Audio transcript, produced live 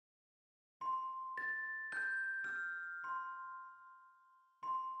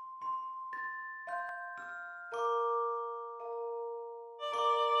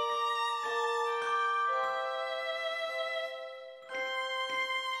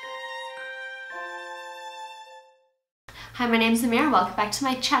Hi, my name's Amira. Welcome back to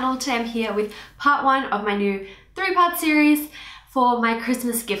my channel. Today I'm here with part 1 of my new 3-part series for my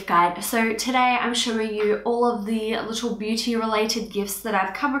Christmas gift guide. So today I'm showing you all of the little beauty related gifts that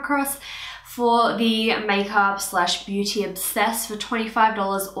I've come across for the makeup / beauty obsessed for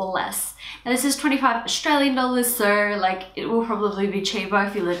 $25 or less. Now this is 25 Australian dollars, so like it will probably be cheaper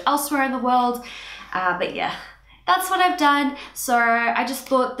if you live elsewhere in the world, but yeah. That's what I've done. So I just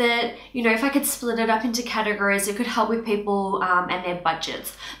thought that, you know, if I could split it up into categories, it could help with people and their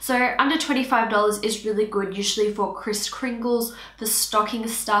budgets. So under $25 is really good, usually for Kris Kringles, for stocking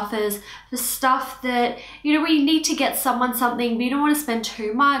stuffers, for stuff that, you know, where you need to get someone something, but you don't want to spend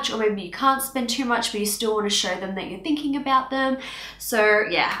too much, or maybe you can't spend too much, but you still want to show them that you're thinking about them. So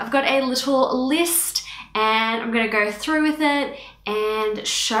yeah, I've got a little list and I'm going to go through with it and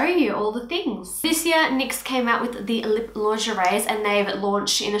show you all the things. This year NYX came out with the Lip Lingeries and they've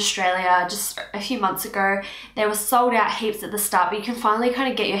launched in Australia just a few months ago. They were sold out heaps at the start, but you can finally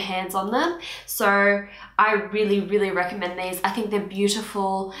kind of get your hands on them. So I really recommend these. I think they're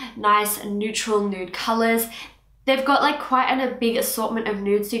beautiful, nice neutral nude colors. They've got like quite a big assortment of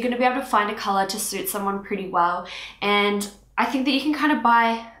nudes, so you're going to be able to find a color to suit someone pretty well. And I think that you can kind of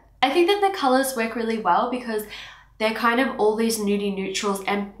buy, I think that the colors work really well because they're kind of all these nudie neutrals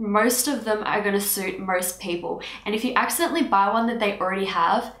and most of them are going to suit most people. And if you accidentally buy one that they already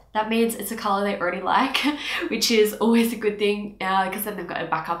have, that means it's a color they already like, which is always a good thing because then they've got a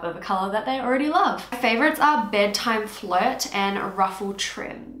backup of a color that they already love. My favorites are Bedtime Flirt and Ruffle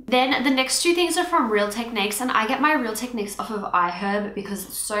Trim. Then the next two things are from Real Techniques, and I get my Real Techniques off of iHerb because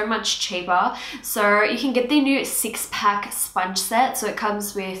it's so much cheaper. So you can get the new 6-pack sponge set. So it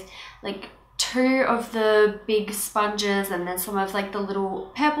comes with like 2 of the big sponges and then some of like the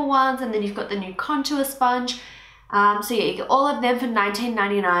little purple ones, and then you've got the new contour sponge. So yeah, you get all of them for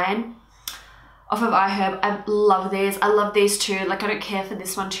 $19.99 off of iHerb. I love these. I love these too. Like I don't care for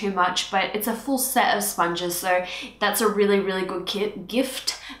this one too much, but it's a full set of sponges, so that's a really good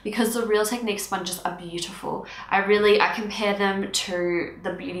gift because the Real Techniques sponges are beautiful. I compare them to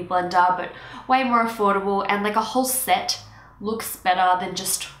the Beauty Blender, but way more affordable, and like a whole set looks better than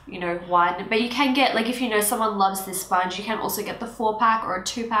just, you know, one. But you can get, like, if you know someone loves this sponge, you can also get the 4-pack or a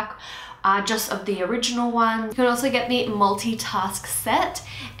 2-pack just of the original one. You can also get the Multitask set,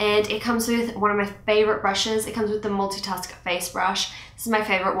 and it comes with one of my favorite brushes. It comes with the Multitask face brush. This is my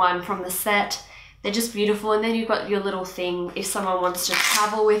favorite one from the set. They're just beautiful, and then you've got your little thing if someone wants to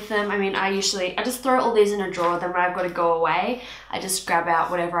travel with them. I mean, I just throw all these in a drawer, then when I've got to go away, I just grab out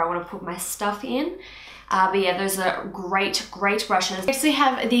whatever I want to put my stuff in. But yeah, those are great brushes. Next we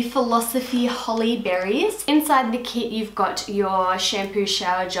have the Philosophy Hollyberries. Inside the kit you've got your shampoo,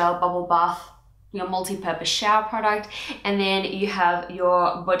 shower gel, bubble bath, your multi-purpose shower product, and then you have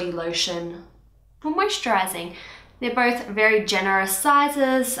your body lotion for moisturizing. They're both very generous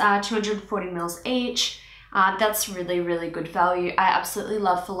sizes, 240 mils each. That's really good value. I absolutely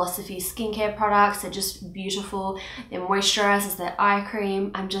love Philosophy skincare products. They're just beautiful. Their moisturizers, their eye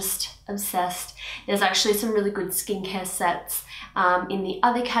cream, I'm just obsessed. There's actually some really good skincare sets in the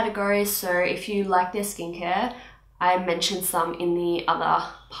other categories, so if you like their skincare, I mentioned some in the other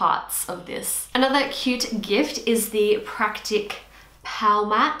parts of this. Another cute gift is the Practk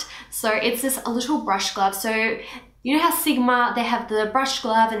Palmat. So it's this little brush glove. So you know how Sigma, they have the brush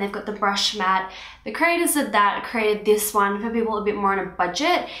glove and they've got the brush mat. The creators of that created this one for people a bit more on a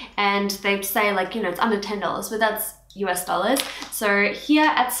budget, and they say, like, you know, it's under $10, but that's US dollars. So here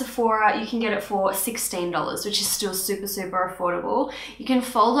at Sephora you can get it for $16, which is still super affordable. You can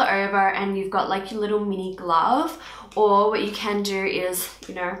fold it over and you've got like your little mini glove, or what you can do is,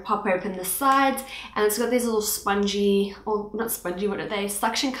 you know, pop open the sides, and it's got these little spongy, or not spongy, what are they,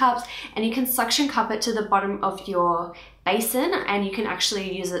 suction cups, and you can suction cup it to the bottom of your basin, and you can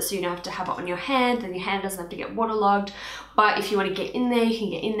actually use it so you don't have to have it on your hand, and your hand doesn't have to get waterlogged. But if you want to get in there, you can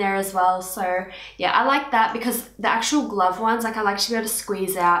get in there as well. So yeah, I like that because the actual glove ones, like, I like to be able to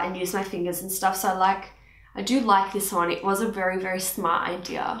squeeze out and use my fingers and stuff, so I do like this one. It was a very smart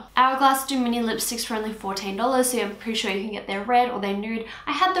idea. Hourglass do mini lipsticks for only $14, so I'm pretty sure you can get their red or their nude.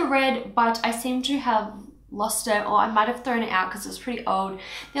 I had the red, but I seem to have lost it, or I might have thrown it out because it's pretty old.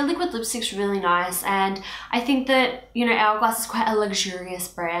 Their liquid lipstick's really nice, and I think that, you know, Hourglass is quite a luxurious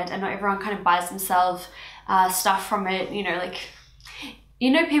brand and not everyone kind of buys themselves stuff from it, you know, like you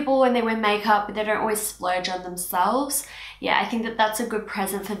know, people when they wear makeup, but they don't always splurge on themselves. Yeah, I think that that's a good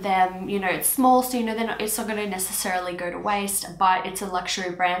present for them. You know, it's small, so you know it's not going to necessarily go to waste, but it's a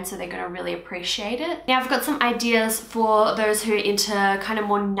luxury brand, so they're going to really appreciate it. Now I've got some ideas for those who are into kind of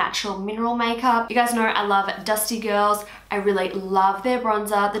more natural mineral makeup. You guys know I love Dusty Girls. I really love their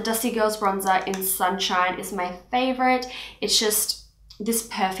bronzer. The Dusty Girls bronzer in Sunshine is my favorite. It's just this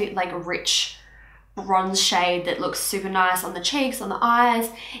perfect, like, rich bronze shade that looks super nice on the cheeks, on the eyes.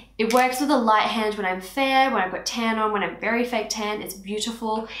 It works with a light hand when I'm fair, when I've got tan on, when I'm very fake tan. It's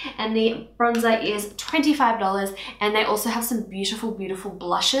beautiful. And the bronzer is $25, and they also have some beautiful, beautiful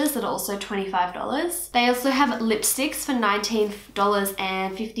blushes that are also $25. They also have lipsticks for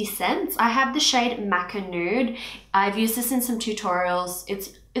 $19.50. I have the shade Mecca Nude. I've used this in some tutorials.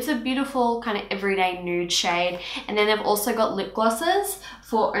 It's a beautiful kind of everyday nude shade. And then they've also got lip glosses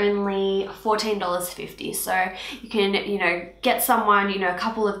for only $14.50. So you can, you know, get someone, you know, a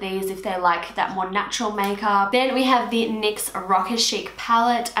couple of these if they like that more natural makeup. Then we have the NYX Rocker Chic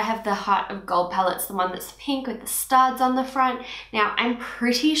palette. I have the Heart of Gold palette. It's the one that's pink with the studs on the front. Now, I'm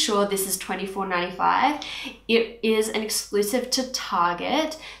pretty sure this is $24.95. It is an exclusive to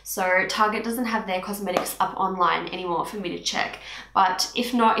Target. So Target doesn't have their cosmetics up online anymore for me to check. But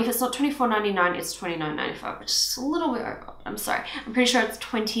if not, if it's not $24.99, it's $29.95, which is a little bit over. I'm sorry. I'm pretty sure it's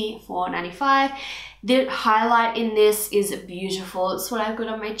 $24.95. The highlight in this is beautiful. It's what I've got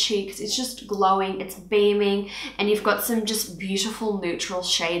on my cheeks. It's just glowing, it's beaming, and you've got some just beautiful neutral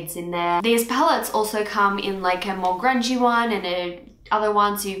shades in there. These palettes also come in like a more grungy one and a other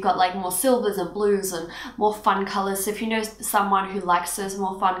ones. So you've got like more silvers and blues and more fun colors. So if you know someone who likes those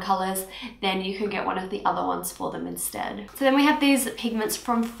more fun colors, then you can get one of the other ones for them instead. So then we have these pigments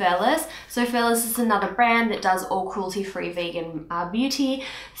from Furless. So Furless is another brand that does all cruelty-free vegan beauty.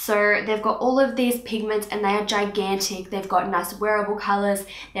 So they've got all of these pigments and they are gigantic. They've got nice wearable colors.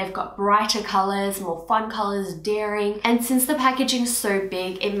 They've got brighter colors, more fun colors, daring. And since the packaging is so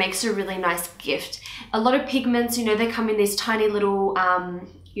big, it makes a really nice gift. A lot of pigments, you know, they come in these tiny little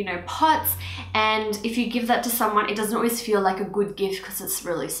you know, pots, and if you give that to someone, it doesn't always feel like a good gift because it's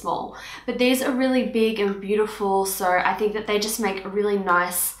really small. But these are really big and beautiful, so I think that they just make a really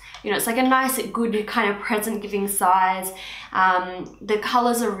nice, you know, it's like a nice, good kind of present-giving size. The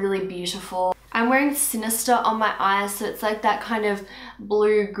colors are really beautiful. I'm wearing Sinister on my eyes, so it's like that kind of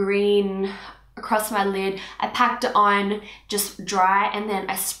blue-green across my lid. I packed it on just dry, and then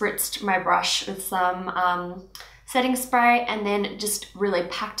I spritzed my brush with some setting spray and then just really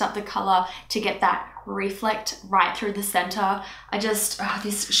packed up the color to get that reflect right through the center.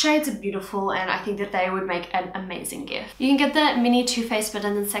 These shades are beautiful, and I think that they would make an amazing gift. You can get the mini Too Faced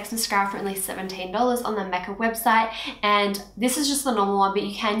Better Than Sex Mascara for only $17 on the Mecca website, and this is just the normal one, but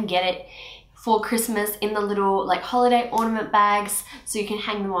you can get it for Christmas in the little like holiday ornament bags, so you can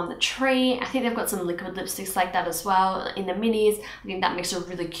hang them on the tree. I think they've got some liquid lipsticks like that as well in the minis. I think that makes a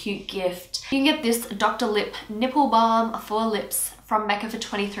really cute gift. You can get this Dr. Lipp Nipple Balm for lips from Mecca for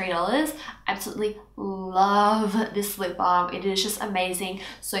 $23. Absolutely love this lip balm. It is just amazing.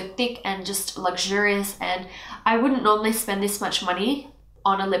 So thick and just luxurious, and I wouldn't normally spend this much money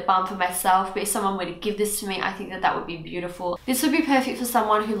on a lip balm for myself, but if someone were to give this to me, I think that that would be beautiful. This would be perfect for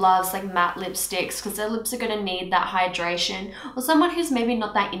someone who loves like matte lipsticks because their lips are going to need that hydration, or someone who's maybe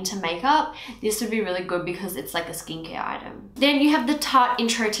not that into makeup. This would be really good because it's like a skincare item. Then you have the Tarte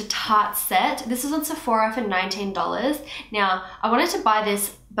Intro to Tarte set. This is on Sephora for $19. Now, I wanted to buy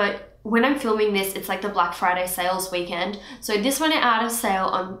this, but when I'm filming this, it's like the Black Friday sales weekend. So this went out of sale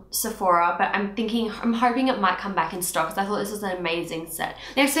on Sephora, but I'm hoping it might come back in stock because I thought this was an amazing set.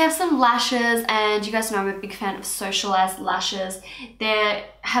 Next we have some lashes, and you guys know I'm a big fan of Socialized lashes. They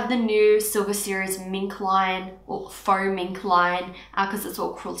have the new Silver Series mink line, or faux mink line, because it's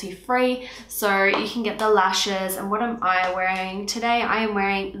all cruelty free. So you can get the lashes, and what am I wearing today? I am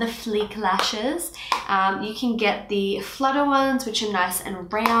wearing the Fleek lashes. You can get the flutter ones, which are nice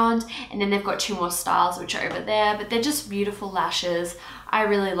and round, and then they've got two more styles which are over there, but they're just beautiful lashes. I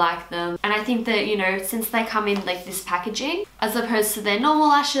really like them, and I think that, you know, since they come in like this packaging as opposed to their normal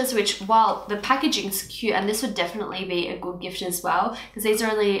lashes, which while the packaging's cute, and this would definitely be a good gift as well because these are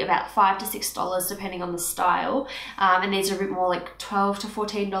only about $5 to $6 depending on the style, and these are a bit more like $12 to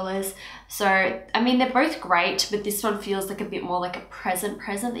 $14. So I mean, they're both great, but this one feels like a bit more like a present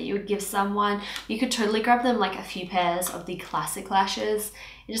that you would give someone. You could totally grab them like a few pairs of the classic lashes.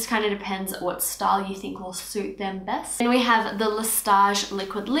 It just kind of depends what style you think will suit them best. And we have the Lestage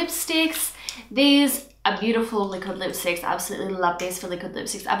liquid lipsticks. These are beautiful liquid lipsticks. I absolutely love these for liquid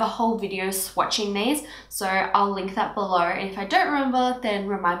lipsticks. I have a whole video swatching these, so I'll link that below. And if I don't remember, then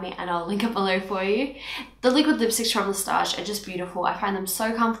remind me and I'll link it below for you. The liquid lipsticks from Lippglosses are just beautiful. I find them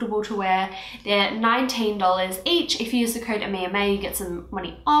so comfortable to wear. They're $19 each. If you use the code AMIAMA, you get some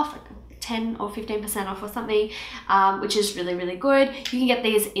money off. 10 or 15% off or something, which is really, really good. You can get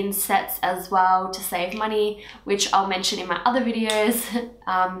these in sets as well to save money, which I'll mention in my other videos,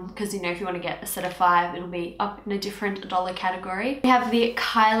 because you know, if you want to get a set of 5, it'll be up in a different dollar category. We have the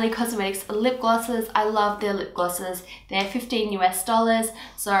Kylie Cosmetics lip glosses. I love their lip glosses. They're $15 US,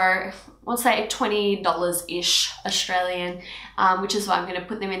 so we'll say $20-ish Australian, which is why I'm going to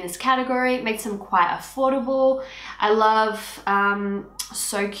put them in this category. It makes them quite affordable. I love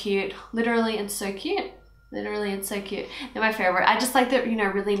so cute, literally and so cute. Literally and so cute. They're my favorite. I just like the, you know,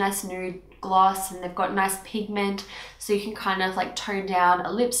 really nice nude gloss, and they've got nice pigment, so you can kind of like tone down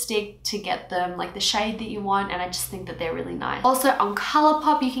a lipstick to get them like the shade that you want, and I just think that they're really nice. Also on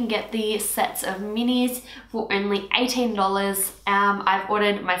Colourpop you can get the sets of minis for only $18. I've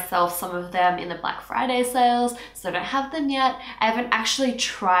ordered myself some of them in the Black Friday sales, so I don't have them yet. I haven't actually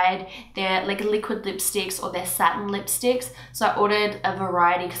tried their like liquid lipsticks or their satin lipsticks, so I ordered a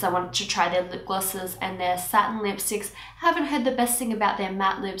variety because I wanted to try their lip glosses and their satin lipsticks. Haven't heard the best thing about their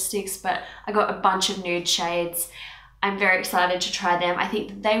matte lipsticks, but I got a bunch of nude shades. I'm very excited to try them. I think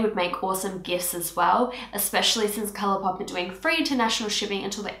that they would make awesome gifts as well, especially since Colourpop are doing free international shipping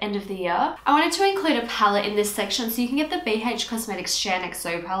until the end of the year. I wanted to include a palette in this section, so you can get the BH Cosmetics Share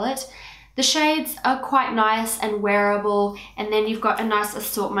XO palette. The shades are quite nice and wearable, and then you've got a nice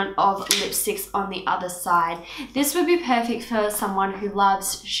assortment of lipsticks on the other side. This would be perfect for someone who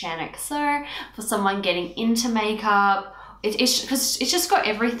loves Share XO, for someone getting into makeup. It's just got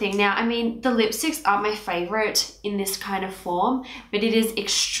everything. Now, I mean, the lipsticks aren't my favorite in this kind of form, but it is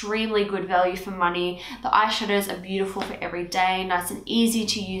extremely good value for money. The eyeshadows are beautiful for every day, nice and easy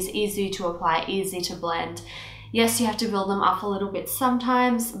to use, easy to apply, easy to blend. Yes, you have to build them up a little bit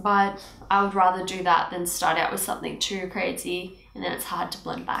sometimes, but I would rather do that than start out with something too crazy and then it's hard to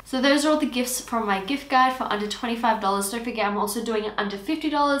blend back. So those are all the gifts from my gift guide for under $25. Don't forget, I'm also doing it under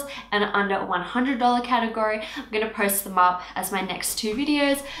 $50 and under $100 category. I'm going to post them up as my next 2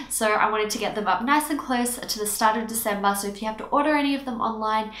 videos. So I wanted to get them up nice and close to the start of December. So if you have to order any of them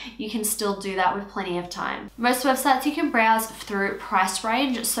online, you can still do that with plenty of time. Most websites you can browse through price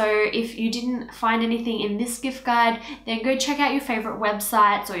range. So if you didn't find anything in this gift guide, then go check out your favorite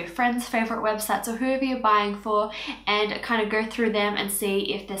websites or your friends' favorite websites or whoever you're buying for, and kind of go through them and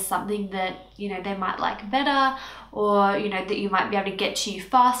see if there's something that, you know, they might like better, or, you know, that you might be able to get to you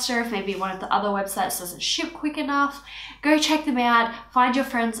faster if maybe one of the other websites doesn't ship quick enough. Go check them out, find your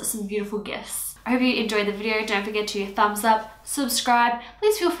friends some beautiful gifts. I hope you enjoyed the video. Don't forget to thumbs up, subscribe.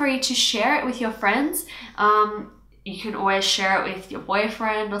 Please feel free to share it with your friends. You can always share it with your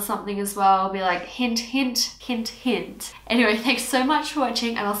boyfriend or something as well. Be like, hint, hint, hint, hint. Anyway, thanks so much for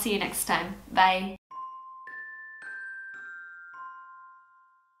watching, and I'll see you next time. Bye.